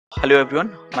Hello everyone,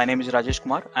 my name is Rajesh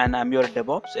Kumar and I'm your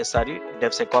DevOps SRE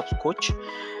DevSecOps coach.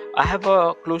 I have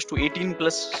close to 18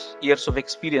 plus years of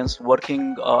experience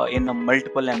working in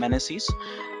multiple MNCs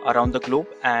around the globe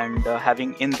and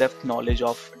having in-depth knowledge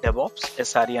of DevOps,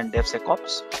 SRE and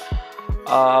DevSecOps.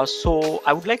 So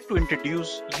I would like to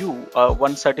introduce you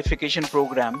one certification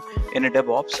program in a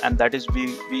DevOps, and that is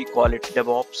we call it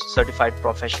DevOps Certified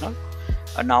Professional.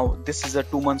 Now this is a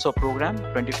 2 months of program,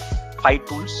 25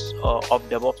 tools of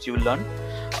DevOps you will learn,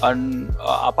 and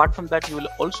apart from that you will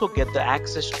also get the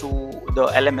access to the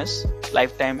LMS,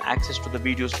 lifetime access to the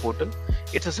videos portal.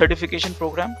 It's a certification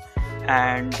program,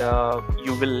 and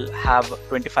you will have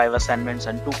 25 assignments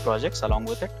and 2 projects along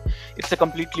with it. It's a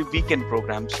completely weekend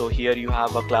program, so here you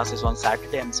have classes on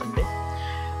Saturday and Sunday.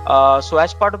 So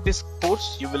as part of this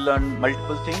course, you will learn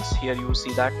multiple things. Here you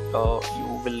see that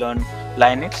you will learn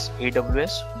Linux,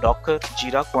 AWS, Docker,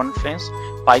 Jira, Confluence,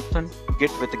 Python, Git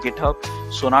with GitHub,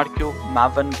 SonarQube,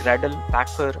 Maven, Gradle,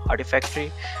 Packer, Artifactory,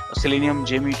 Selenium,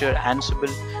 JMeter, Ansible,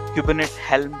 Kubernetes,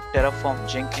 Helm, Terraform,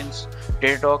 Jenkins,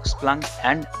 Datadog, Splunk,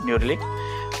 and Neuralink.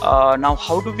 Now,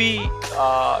 how do we,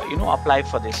 apply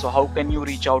for this? So how can you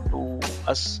reach out to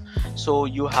us? So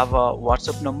you have a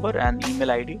WhatsApp number and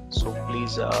email ID. So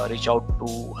please reach out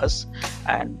to us,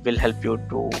 and we'll help you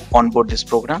to onboard this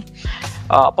program.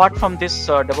 Apart from this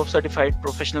DevOps certified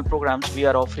professional programs, we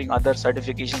are offering other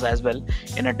certifications as well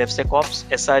in a DevSecOps,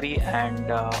 SRE,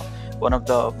 and one of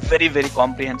the very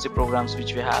comprehensive programs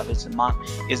which we have is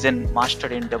in Master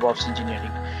in DevOps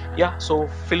Engineering. Yeah, so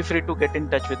feel free to get in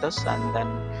touch with us and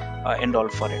then enroll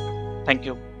for it. Thank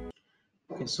you.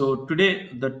 Okay, so today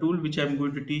the tool which I'm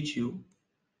going to teach you,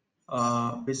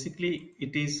 basically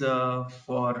it is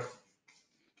for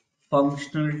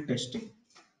functional testing.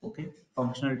 Okay,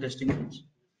 functional testing means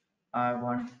I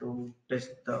want to test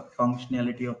the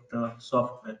functionality of the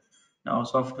software. Now,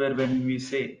 software when we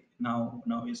say now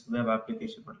is web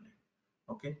application only.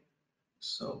 Okay,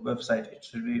 so website, it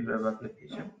should be web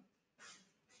application.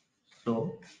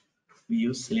 So we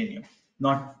use Selenium,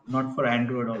 not for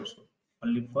Android also,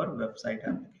 only for website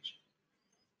application.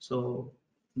 So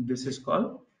this is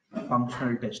called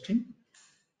functional testing.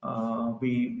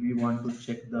 We want to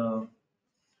check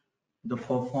the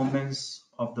performance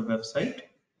of the website,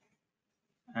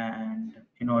 and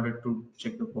in order to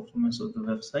check the performance of the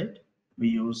website,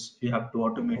 we have to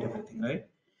automate everything, right?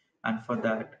 And for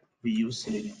that we use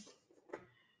Selenium.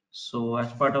 So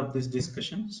as part of these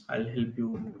discussions, I'll help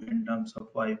you in terms of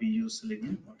why we use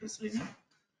Selenium, what is Selenium,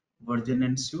 version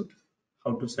and suite,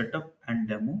 how to set up and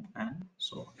demo, and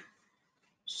so on.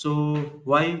 So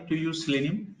why to use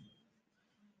Selenium?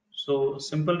 So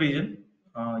simple reason,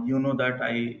 you know that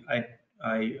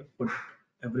I put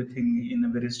everything in a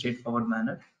very straightforward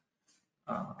manner.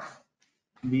 Uh,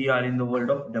 we are in the world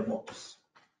of DevOps,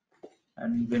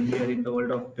 and when we are in the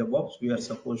world of DevOps, we are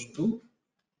supposed to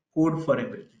code for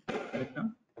everything, right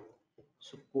now.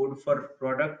 So code for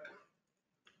product,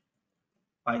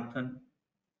 Python,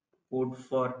 code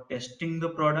for testing the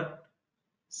product,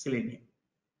 Selenium.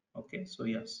 Okay, so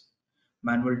yes,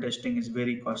 manual testing is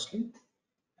very costly,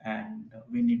 and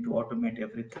we need to automate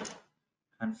everything,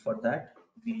 and for that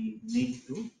we need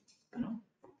to,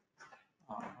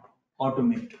 uh,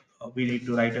 automate. We need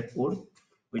to write a code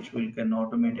which will can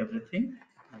automate everything,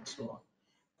 and so on.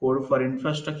 Code for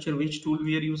infrastructure, which tool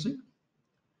we are using?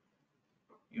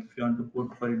 If you want to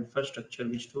code for infrastructure,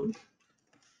 which tool?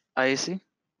 IAC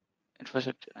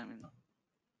infrastructure. I mean,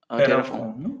 Terraform.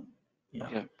 Terraform, no? Yeah.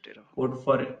 Yeah,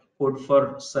 Terraform. Code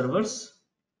for servers,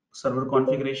 server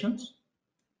configurations,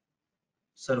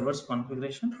 servers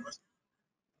configuration,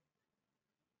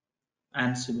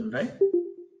 Ansible, right?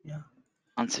 Yeah.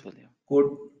 Ansible. Yeah.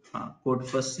 Code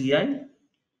for CI.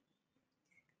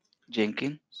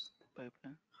 Jenkins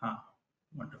pipeline.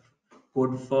 Wonderful.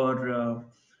 Code for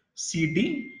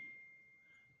CD.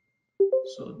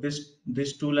 So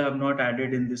this tool I have not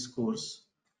added in this course.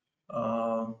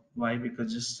 Why?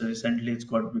 Because just recently it's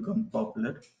got become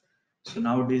popular. So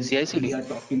nowadays we CI/CD. are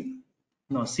talking,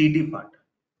 no, CD part.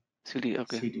 CD.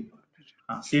 Okay. CD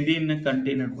part. CD in a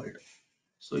container world.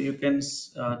 So you can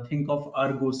think of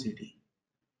Argo CD.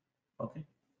 Okay,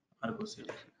 Argo CD.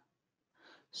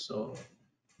 So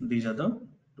these are the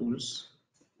tools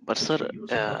But which sir, we use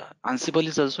for. Ansible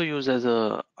is also used as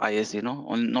a IAC,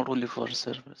 not only for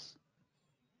servers.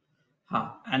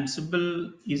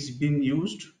 Ansible is being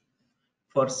used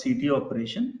for CD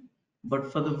operation,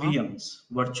 but for the Uh-huh. VMs,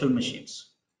 virtual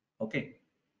machines. Okay,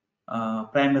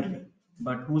 primarily.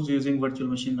 But who's using virtual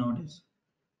machine nowadays?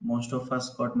 Most of us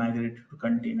got migrated to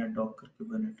container, Docker,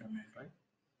 Kubernetes, right?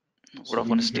 So we Vodafone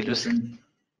need a still using. different,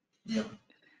 yeah.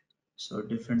 So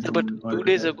different Sir, but tool 2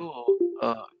 days altogether. ago,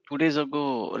 2 days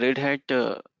ago, Red Hat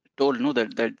told no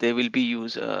that they will be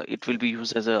used. It will be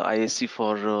used as a ISC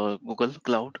for Google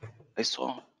Cloud. I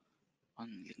saw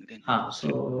on LinkedIn.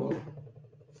 So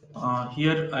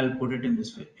here I'll put it in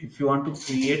this way. If you want to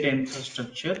create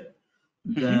infrastructure,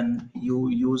 Mm-hmm. then you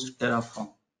use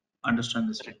Terraform. Understand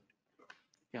this way. Correct.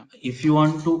 Yeah. If you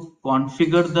want to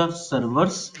configure the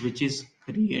servers which is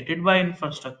created by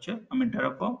infrastructure, I mean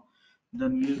Terraform,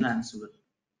 then use Mm-hmm. Ansible.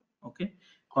 Okay, Okay.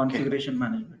 configuration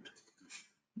management.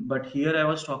 But here I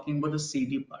was talking about the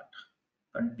CD part,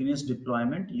 continuous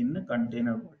deployment in a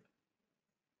container world.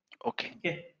 Okay.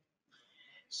 Okay,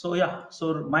 so yeah,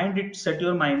 so mind it, set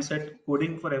your mindset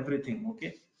coding for everything.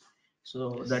 Okay,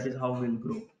 so that Yes. is how we'll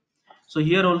grow. So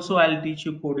here also I'll teach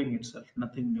you coding itself,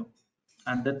 nothing new,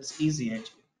 and that's easy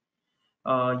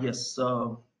actually. Yes.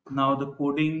 Now the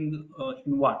coding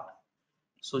in what?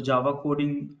 So Java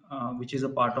coding, which is a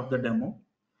part of the demo,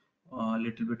 a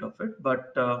little bit of it,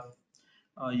 but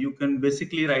you can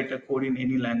basically write a code in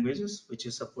any languages which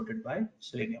is supported by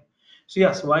Selenium. So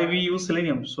yes, why we use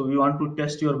Selenium? So we want to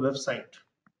test your website,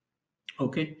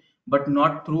 okay, but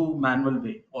not through manual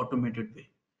way, automated way.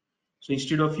 So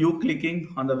instead of you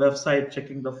clicking on the website,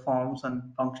 checking the forms and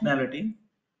functionality,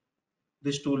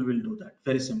 this tool will do that.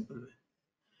 Very simple way.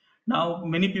 Now,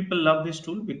 many people love this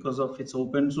tool because of its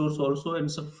open source also and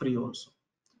it's a free also.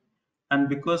 And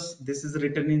because this is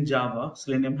written in Java,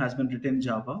 Selenium has been written in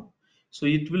Java, so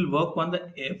it will work on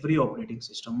the every operating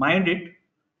system. Mind it,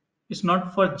 it's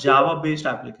not for Java based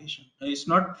application. It's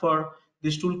not for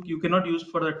this tool, you cannot use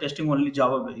for the testing only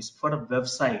Java based, for a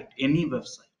website, any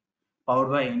website, powered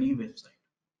by any website.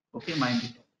 Okay, mind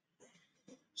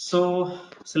it. So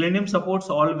Selenium supports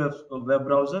all web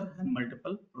browser and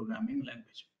multiple programming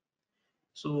language.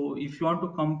 So if you want to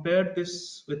compare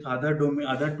this with other domain,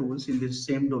 other tools in this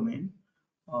same domain,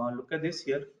 look at this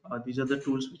here. These are the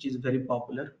tools which is very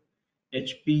popular.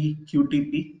 HP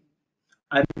QTP.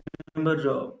 I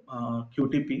remember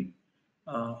QTP,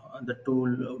 the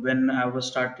tool when I was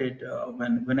started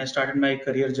when I started my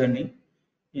career journey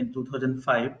in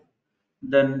 2005.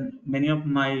 Then many of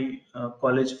my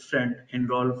college friend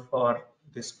enrolled for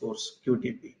this course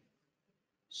QTP.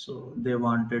 So they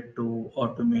wanted to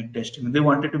automate testing. They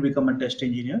wanted to become a test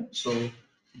engineer. So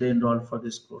they enrolled for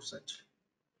this course actually.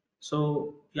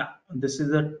 So yeah, this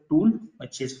is a tool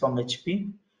which is from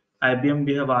HP. IBM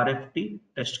we have RFT,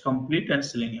 Test Complete, and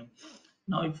Selenium.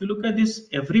 Now, if you look at this,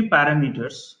 every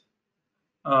parameters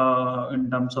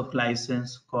in terms of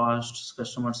license, costs,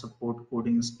 customer support,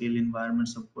 coding skill, environment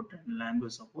support, and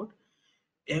language support,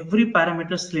 every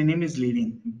parameter Selenium is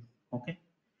leading. Okay,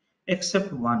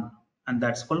 except one, and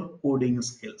that's called coding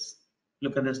skills.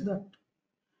 Look at this that.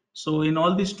 So in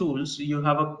all these tools, you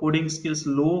have a coding skills,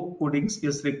 low coding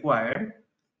skills required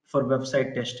for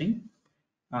website testing.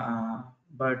 Uh,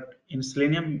 but in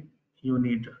Selenium, you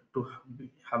need to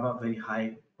have a very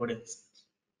high coding skills.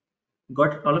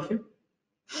 Got it, all of you?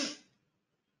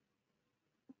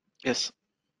 Yes.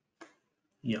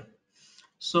 Yeah.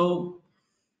 So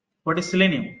what is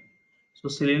Selenium? So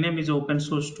Selenium is open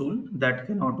source tool that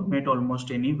can automate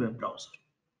almost any web browser.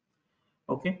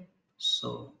 Okay.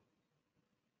 So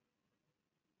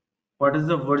what is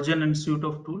the version and suite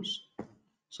of tools?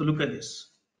 So look at this.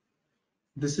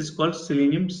 This is called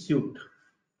Selenium suite.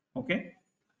 Okay.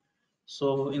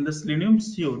 So in the Selenium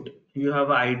suite, you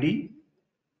have ID,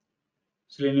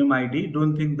 Selenium ID.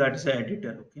 Don't think that's the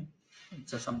editor. Okay.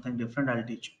 It's a something different. I'll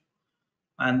teach you.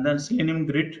 And then Selenium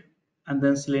Grid, and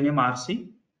then Selenium RC,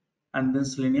 and then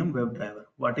Selenium WebDriver.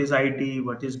 What is ID?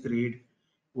 What is Grid?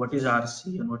 What is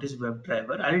RC? And what is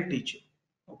WebDriver? I'll teach you.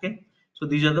 Okay. So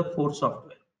these are the four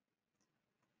software.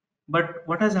 But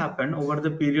what has happened over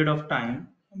the period of time,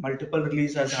 multiple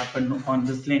release has happened on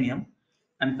the Selenium,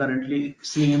 and currently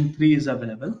Selenium 3 is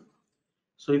available.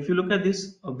 So if you look at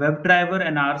this, WebDriver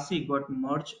and RC got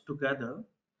merged together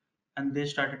and they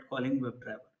started calling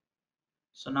WebDriver.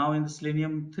 So now in the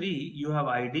Selenium 3, you have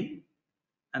ID,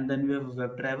 and then you have a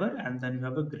WebDriver, and then you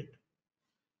have a grid.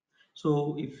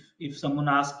 So if someone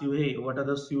asks you, hey, what are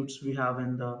the suites we have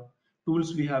in the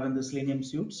tools we have in the Selenium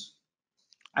suites?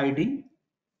 ID,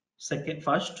 second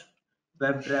first,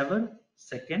 WebDriver,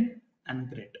 second, and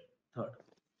grid, third.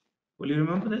 Will you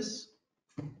remember this?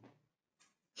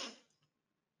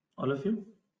 All of you?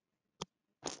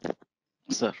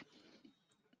 Sir.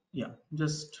 Yeah,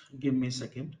 just give me a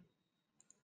second.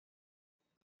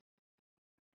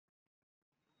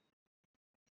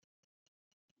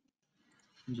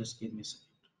 Just give me a second.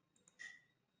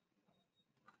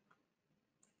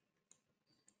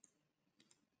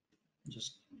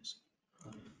 Just give me a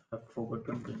second. I've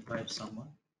forgotten to invite someone.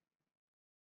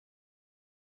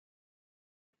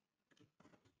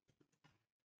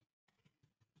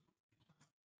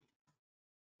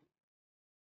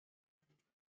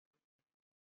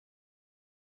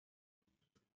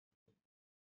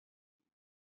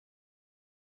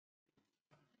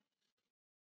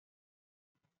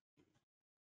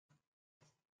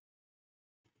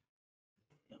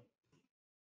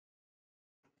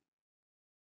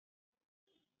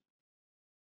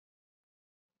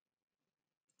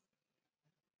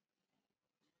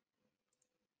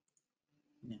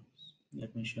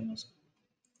 Let me share my screen.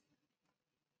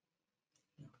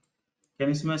 Can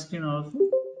you see my screen, all of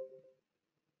you?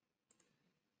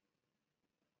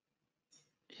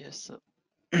 Yes,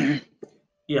 sir.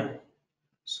 Yeah.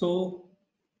 So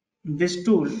this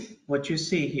tool, what you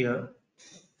see here,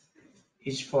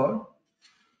 is for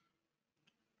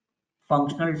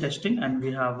functional testing, and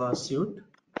we have a suite,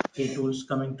 three tools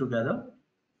coming together: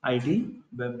 ID,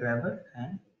 WebDriver,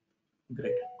 and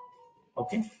Grid.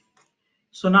 Okay.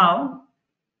 So now,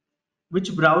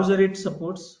 which browser it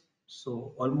supports?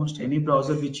 So almost any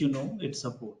browser which you know it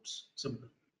supports. Simple.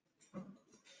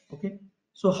 Okay.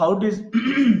 So how does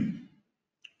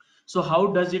so how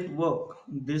does it work?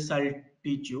 This I'll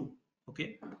teach you.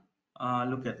 Okay.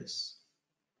 Look at this.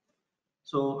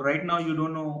 So right now you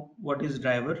don't know what is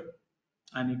driver.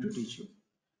 I need to teach you.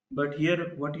 But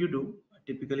here what you do,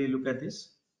 typically look at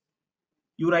this.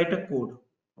 You write a code,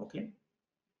 okay,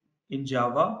 in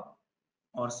Java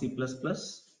or C++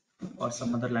 or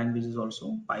some other languages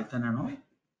also, Python and all.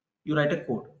 You write a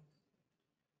code,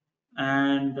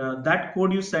 and that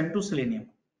code you send to Selenium,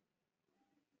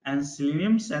 and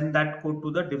Selenium send that code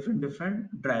to the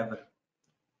different driver: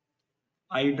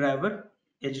 iDriver,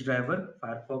 Edge driver,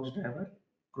 Firefox driver,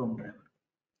 Chrome driver.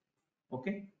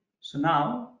 Okay. So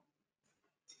now,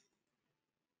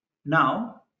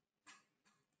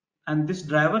 and this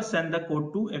driver send the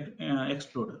code to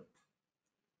Explorer.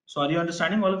 So are you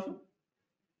understanding, all of you?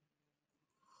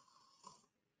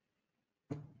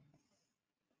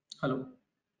 Hello,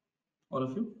 all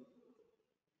of you?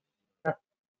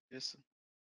 Yes, sir.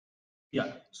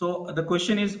 Yeah. So the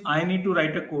question is, I need to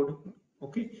write a code.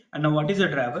 Okay. And now what is a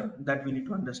driver? That we need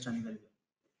to understand very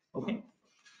well. Okay.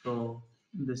 So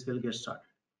this will get started.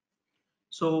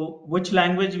 So which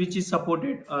language which is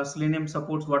supported? Selenium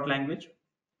supports what language?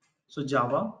 So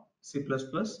Java, C++,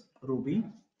 Ruby,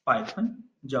 Python,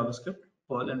 JavaScript,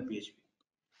 Perl, and PHP.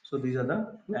 So these are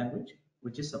the language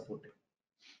which is supported.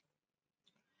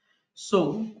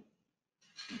 So,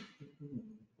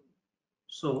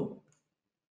 so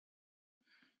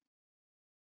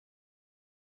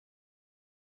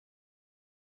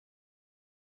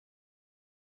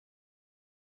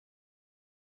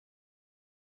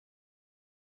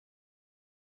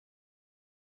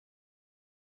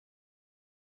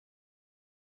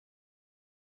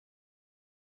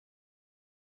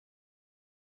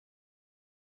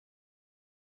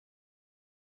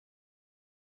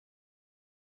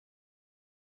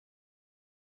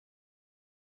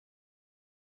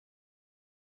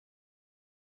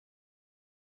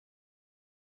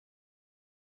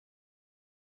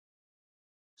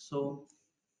so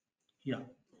yeah.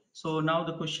 So now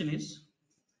the question is,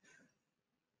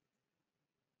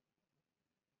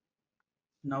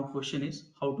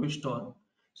 how to install.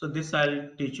 So this I'll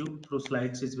teach you through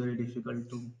slides. It's very difficult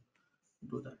to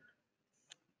do that.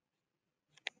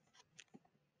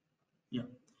 Yeah.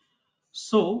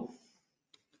 So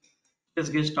let's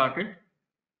get started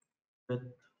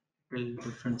with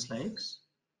different slides.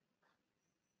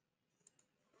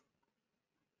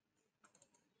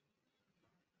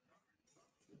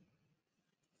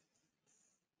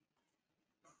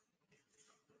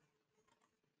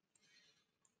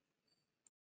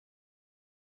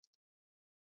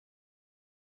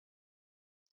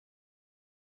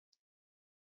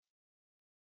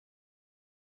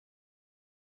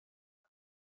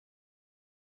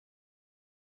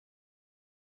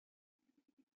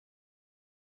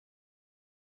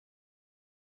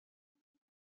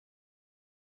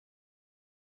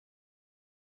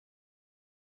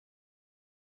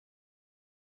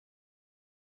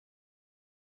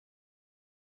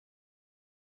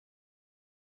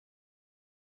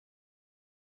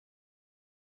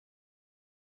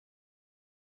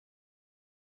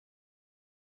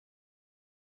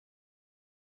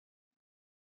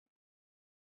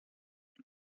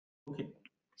 Okay.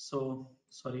 So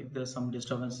sorry, there's some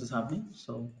disturbances happening.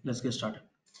 So let's get started.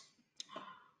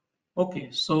 Okay.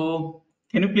 So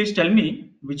can you please tell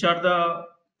me which are the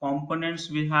components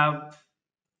we have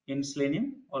in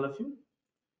Selenium, all of you?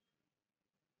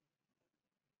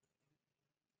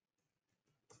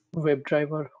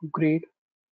 WebDriver, great.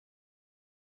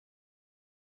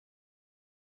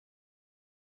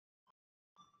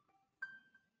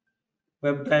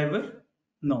 WebDriver?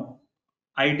 No.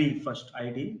 ID first.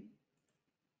 ID.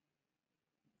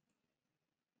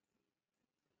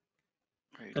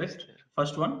 ID is Correct. there.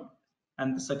 First one,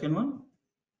 and the second one,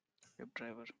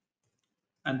 WebDriver.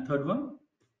 and third one.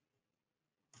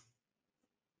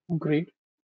 Great.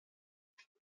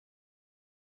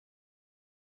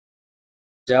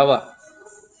 Java.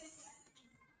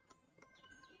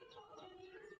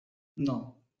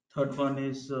 No. Third one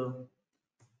is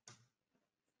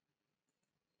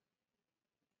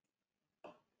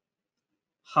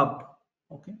hub.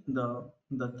 Okay,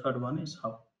 the third one is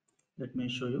hub. Let me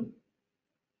show you.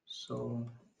 So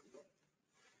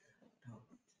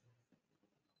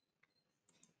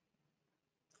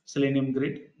Selenium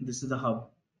grid, this is the hub.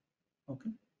 Okay,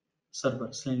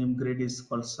 server. Selenium grid is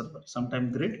called server.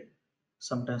 Sometimes grid,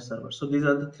 sometimes server. So these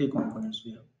are the three components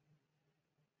we have.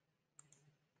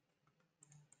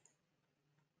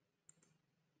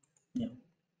 Yeah.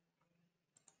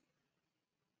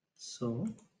 So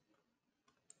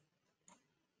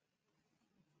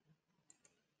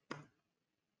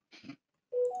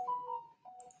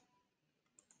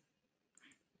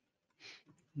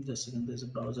just a second, there's a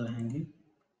browser hanging.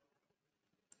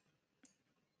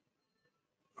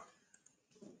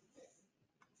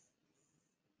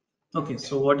 Okay,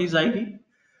 so what is ID?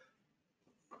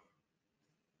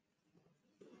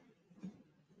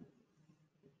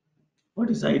 What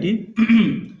is ID?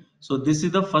 So this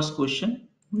is the first question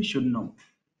we should know.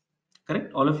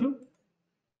 Correct, all of you?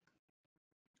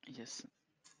 Yes.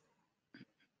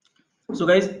 So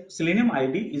guys, Selenium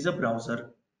ID is a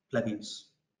browser plugins.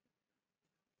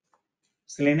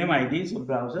 Selenium ID is a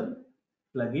browser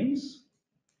plugins.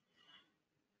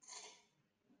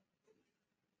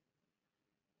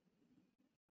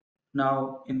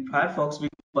 Now in Firefox we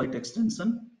call it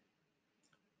extension.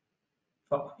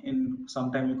 In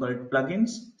sometime we call it plugins,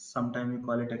 sometime we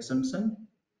call it extension.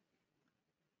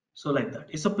 So like that,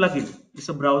 it's a plugin, it's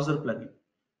a browser plugin.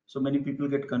 So many people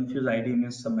get confused. ID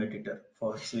means some editor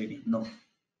for Selenium. No,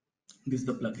 this is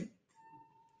the plugin.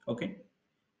 Okay,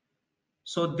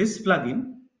 so this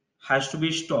plugin has to be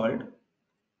installed,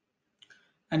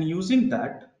 and using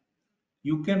that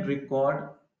you can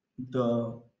record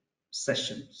the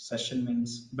session. Session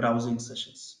means browsing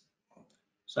sessions.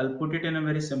 So I'll put it in a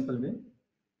very simple way.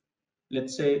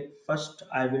 Let's say first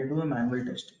I will do a manual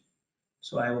testing.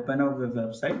 So I open up a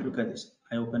website. Look at this.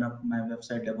 I open up my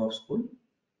website DevOps School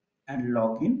and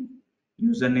log in.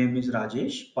 Username is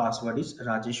Rajesh. Password is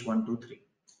Rajesh123.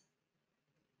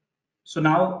 So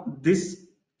now these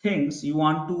things you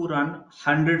want to run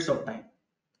hundreds of times.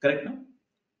 Correct now?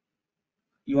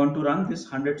 You want to run this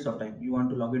hundreds of times. You want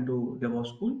to log into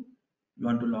DevOps School. You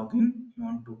want to log in. You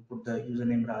want to put the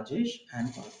username Rajesh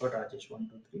and password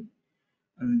Rajesh123.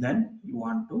 And then you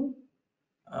want to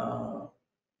uh,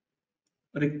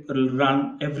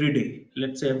 run every day,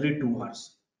 let's say every 2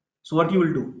 hours. So what you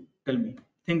will do? Tell me.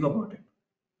 Think about it.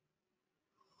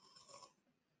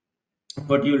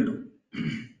 What you will do?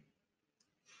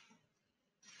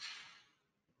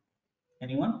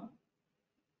 Anyone?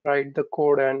 Write the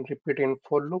code and repeat in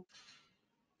for loop.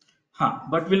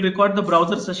 But we'll record the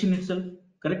browser session itself.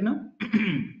 Correct now?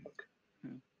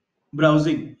 Hmm.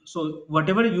 Browsing. So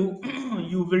whatever you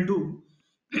you will do,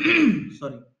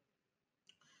 sorry.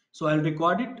 So I'll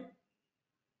record it,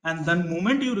 and then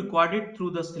moment you record it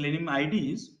through the Selenium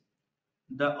IDs,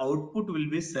 the output will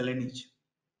be Selenium.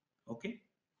 Okay.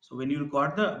 So when you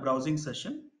record the browsing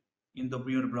session in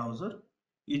your browser,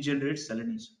 it generates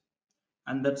Selenium,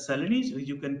 and that Selenium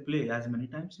you can play as many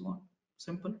times you want.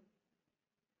 Simple.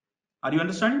 Are you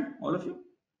understanding, all of you?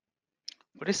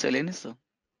 What is Selenium, sir?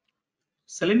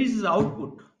 Selenium is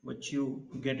output which you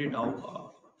get it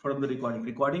out from the recording.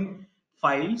 Recording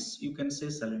files you can say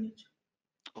Selenium.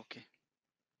 Okay.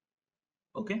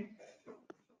 Okay.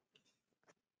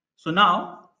 So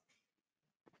now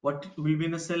what will be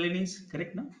in the Selenium?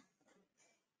 Correct now?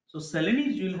 So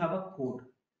Selenium you will have a code.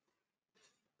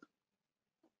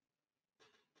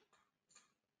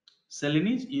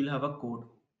 Selenium you will have a code.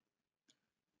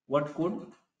 What code?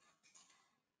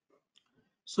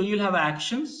 So you'll have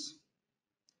actions,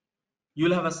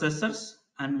 you'll have assessors,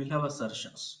 and we'll have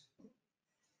assertions.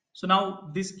 So now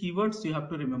these keywords you have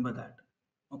to remember that.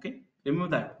 Okay, remember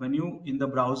that when you in the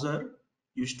browser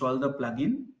you install the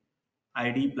plugin,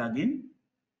 ID plugin,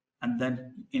 and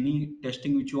then any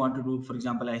testing which you want to do. For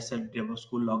example, I said DevOps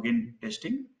School login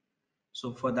testing.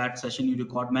 So for that session you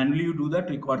record manually. You do that,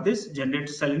 record this, generate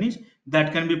Selenium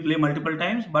that can be played multiple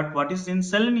times. But what is in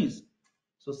Selenium?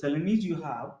 So Selenium you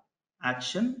have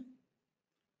action,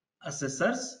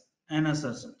 assessors, and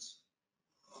assertions.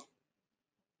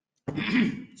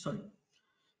 Sorry.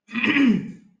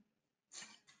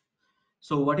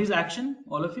 So what is action,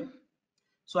 all of you?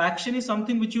 So action is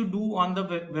something which you do on the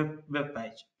web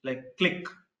page, like click,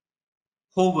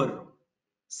 hover,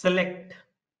 select.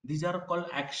 These are called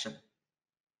action.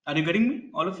 Are you getting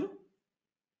me, all of you?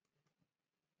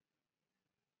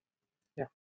 Yeah.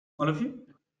 All of you?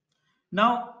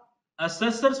 Now,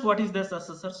 assessors, what is this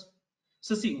assessors?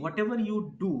 So see, whatever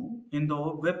you do in the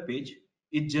web page,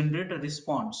 it generates a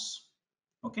response.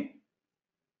 Okay?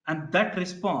 And that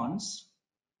response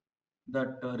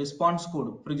that response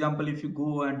code. For example, if you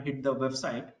go and hit the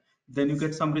website, then you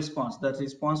get some response. That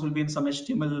response will be in some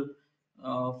HTML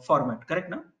format. Correct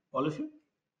now, all of you?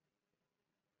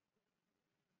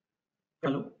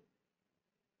 Hello.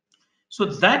 So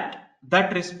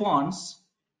that response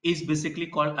is basically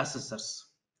called assessors.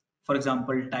 For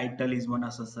example, title is one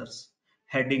assessors,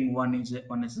 heading one is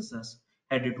one assessors,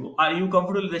 heading two. Are you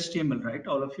comfortable with HTML, right?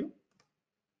 All of you?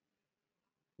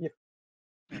 Yeah.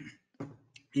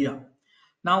 Yeah.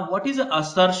 Now, what is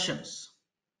assertions?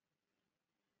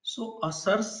 So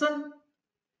assertion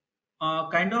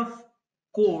kind of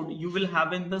code you will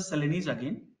have in the Selenium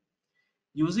again.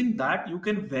 Using that, you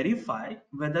can verify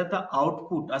whether the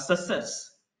output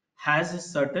assessors has a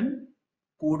certain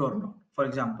code or not. For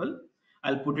example,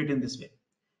 I'll put it in this way.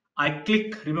 I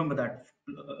click, remember that,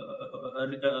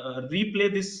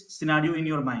 replay this scenario in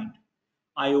your mind.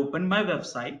 I open my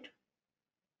website,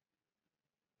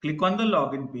 click on the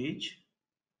login page,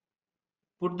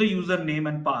 put the username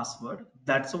and password.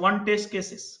 That's one test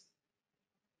cases.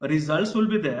 Results will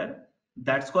be there.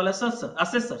 That's called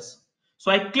assessors.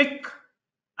 So I click,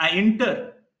 I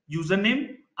enter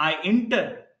username, I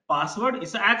enter password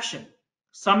is action.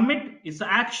 Submit is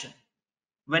action.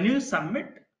 When you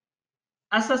submit,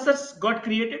 assessors got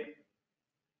created.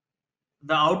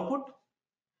 The output.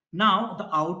 Now the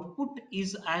output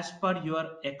is as per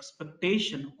your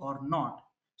expectation or not.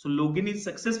 So login is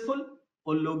successful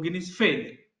or login is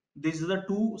failed. These are the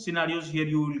two scenarios here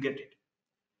you will get it.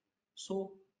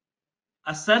 So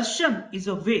assertion is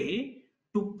a way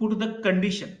to put the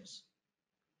conditions.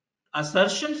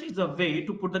 Assertions is a way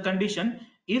to put the condition.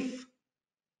 If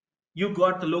you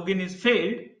got the login is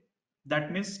failed,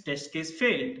 that means test case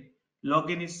failed.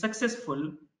 Login is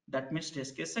successful, that means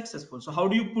test case successful. So how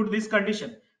do you put this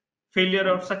condition? Failure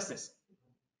or success?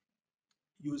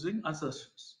 Using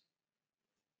assertions.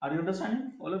 Are you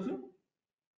understanding, all of you?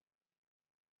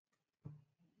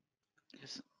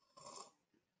 Yes.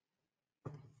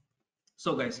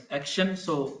 So guys, action.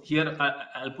 So here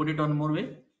I'll put it on more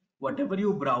way. Whatever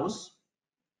you browse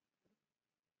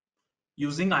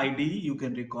using ID, you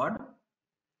can record.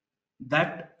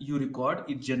 That you record,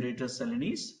 it generates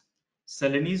Selenium.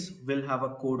 Selenium will have a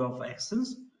code of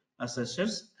actions,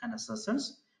 assessors, and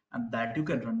assertions, and that you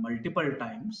can run multiple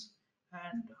times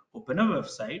and open a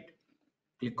website,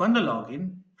 click on the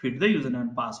login, feed the username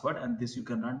and password, and this you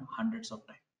can run hundreds of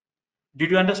times.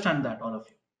 Did you understand that, all of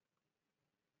you?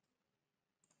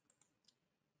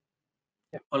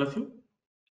 Yeah. All of you?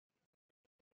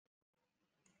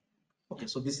 Okay,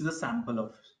 so this is a sample of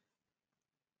it.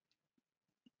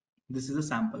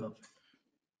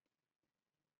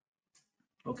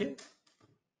 Okay.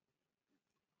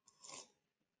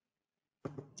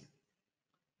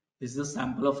 This is a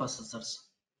sample of assessors.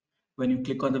 When you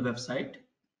click on the website,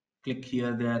 click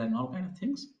here, there, and all kind of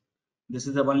things. This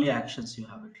is the only actions you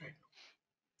have it right now.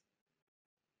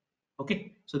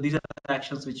 Okay, so these are the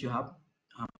actions which you have.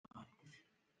 Uh,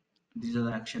 these are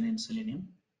the action in Selenium.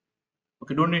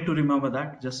 Okay, don't need to remember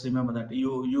that. Just remember that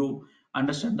you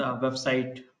understand the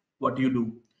website, what you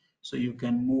do. So you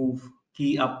can move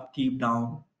key up, key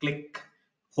down, click,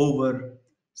 hover,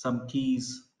 some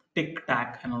keys, tick,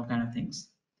 tack, and all kind of things.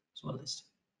 So all this.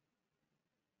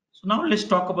 So now let's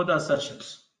talk about the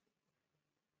assertions.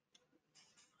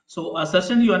 So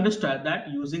assertion, you understand that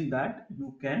using that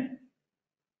you can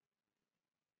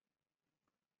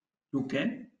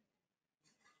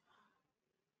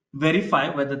verify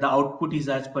whether the output is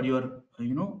as per your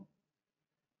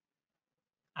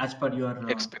as per your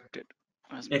Expected.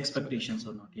 As per expected. expectations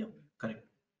or not. Yeah, correct.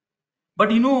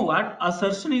 But you know what,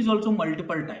 assertion is also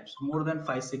multiple types, more than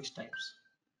 5-6 types.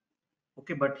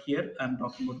 Okay, but here I'm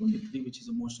talking about only three, which is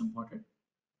the most important.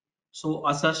 So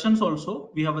assertions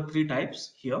also we have a three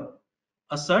types here: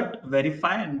 assert,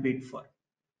 verify, and wait for.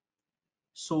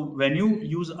 So when you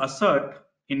use assert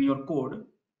in your code,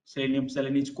 Selenium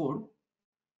code,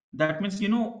 that means,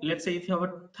 let's say if you have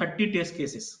a 30 test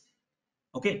cases.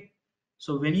 Okay,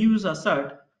 so when you use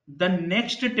assert, the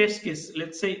next test case,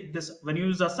 let's say this, when you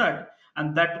use assert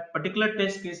and that particular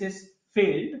test case is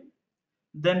failed,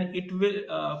 then it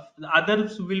will the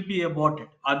others will be aborted,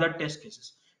 other test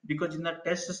cases, because in the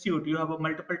test suite you have a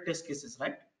multiple test cases,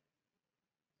 right?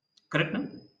 Correct now?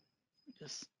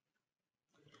 Yes.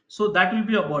 So that will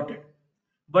be aborted.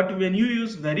 But when you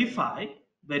use verify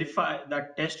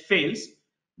that test fails,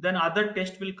 then other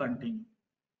test will continue.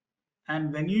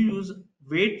 And when you use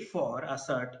wait for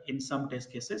assert in some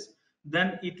test cases,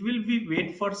 then it will be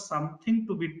wait for something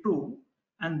to be true,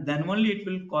 and then only it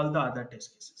will call the other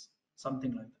test cases,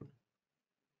 something like that.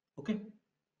 Okay,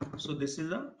 so this is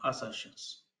the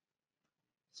assertions.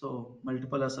 So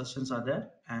multiple assertions are there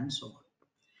and so on.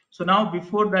 So now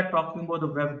before that, talking about the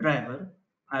WebDriver,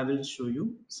 I will show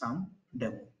you some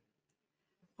demo.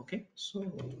 Okay, so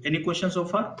any questions so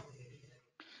far?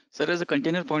 Sir, as a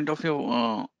container point of view,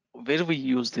 where we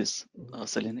use this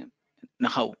Selenium? Now,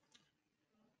 how?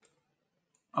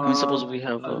 I mean, suppose we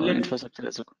have Let infrastructure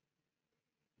as a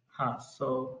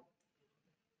so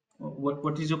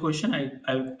what is your question?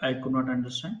 I could not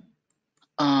understand.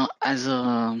 as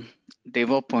a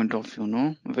DevOps point of view,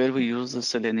 no, where we use the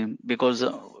Selenium, because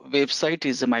website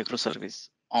is a microservice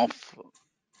of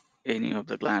any of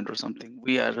the client or something.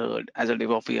 We are as a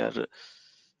DevOps, we are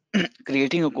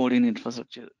creating a code in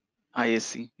infrastructure,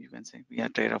 ISC, you can say. We are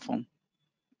Terraform.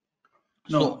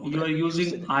 So No, you where are we use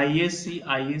using Selenium.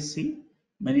 ISC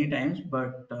many times,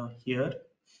 but here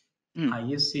Hmm,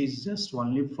 ISC is just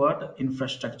only for the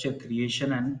infrastructure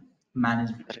creation and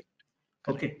management. correct,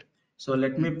 Okay, correct. so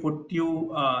let Hmm, me put you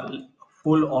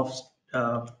full of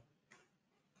uh,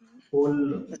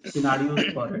 whole scenarios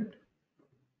for it.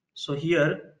 So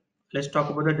here, let's talk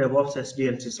about the DevOps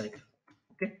SDLC cycle.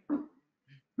 Okay.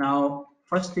 Now,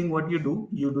 first thing what you do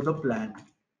the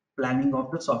planning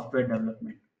of the software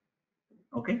development.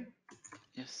 Okay.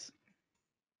 yes.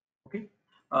 Okay.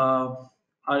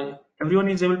 Everyone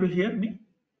is able to hear me?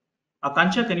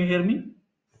 Akansha, can you hear me?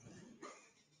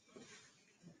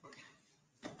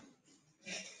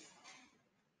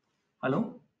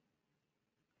 Hello?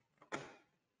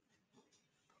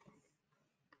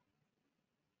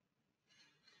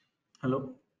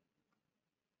 Hello?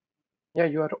 Yeah,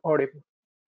 you are audible.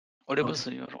 Audible, Okay.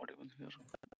 sir, you are audible here.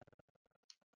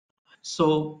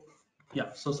 So,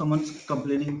 yeah, so someone's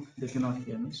complaining they cannot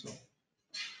hear me. So,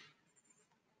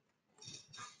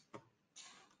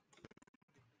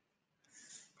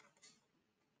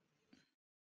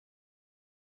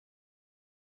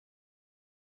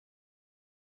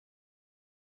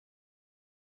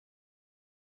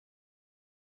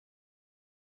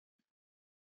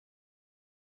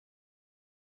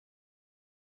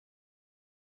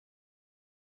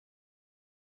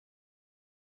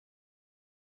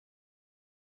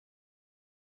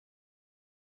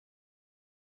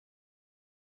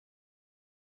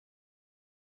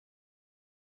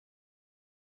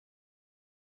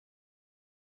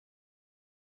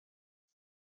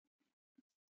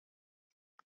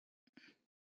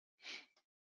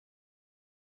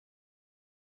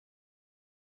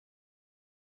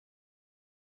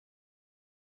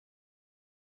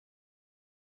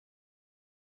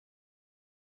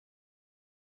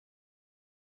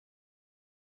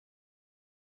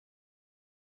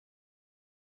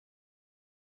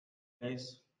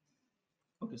 guys,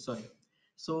 okay, sorry.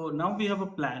 So now we have a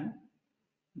plan.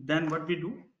 Then what we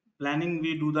do? Planning,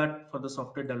 we do that for the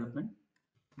software development.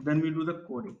 Then we do the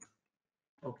coding.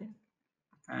 Okay.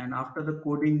 And after the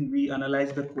coding, we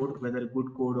analyze the code, whether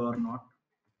good code or not.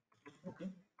 Okay.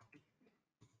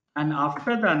 And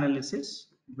after the analysis,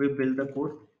 we build the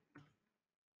code,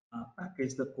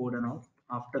 package the code and all.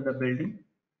 After the building,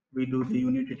 we do the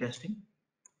unity testing.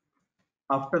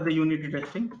 After the unity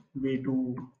testing, we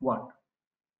do what?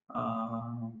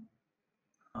 Uh,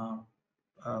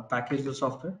 uh, Package the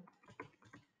software.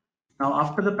 Now,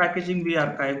 after the packaging, we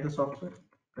archive the software,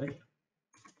 right?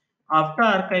 After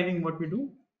archiving, what we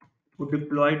do? We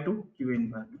deploy to QA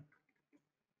environment.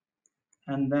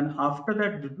 And then after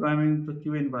that deployment to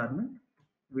QA environment,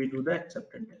 we do the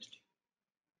acceptance testing.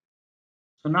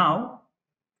 So now,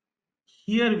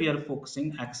 here we are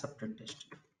focusing acceptance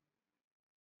testing.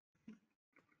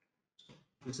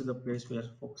 This is the place we are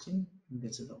focusing.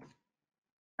 This is the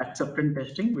acceptance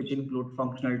testing, which include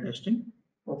functional testing,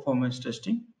 performance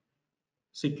testing,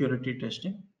 security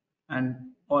testing, and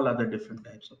all other different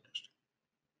types of testing.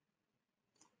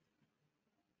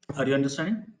 Are you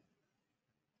understanding?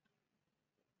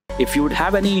 If you would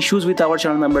have any issues with our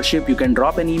channel membership, you can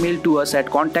drop an email to us at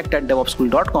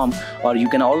contact@devopsschool.com, or you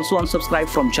can also unsubscribe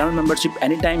from channel membership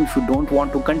anytime if you don't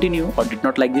want to continue or did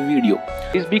not like the video.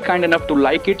 Please be kind enough to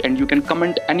like it, and you can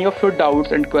comment any of your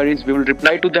doubts and queries. We will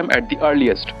reply to them at the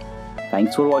earliest.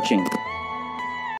 Thanks for watching.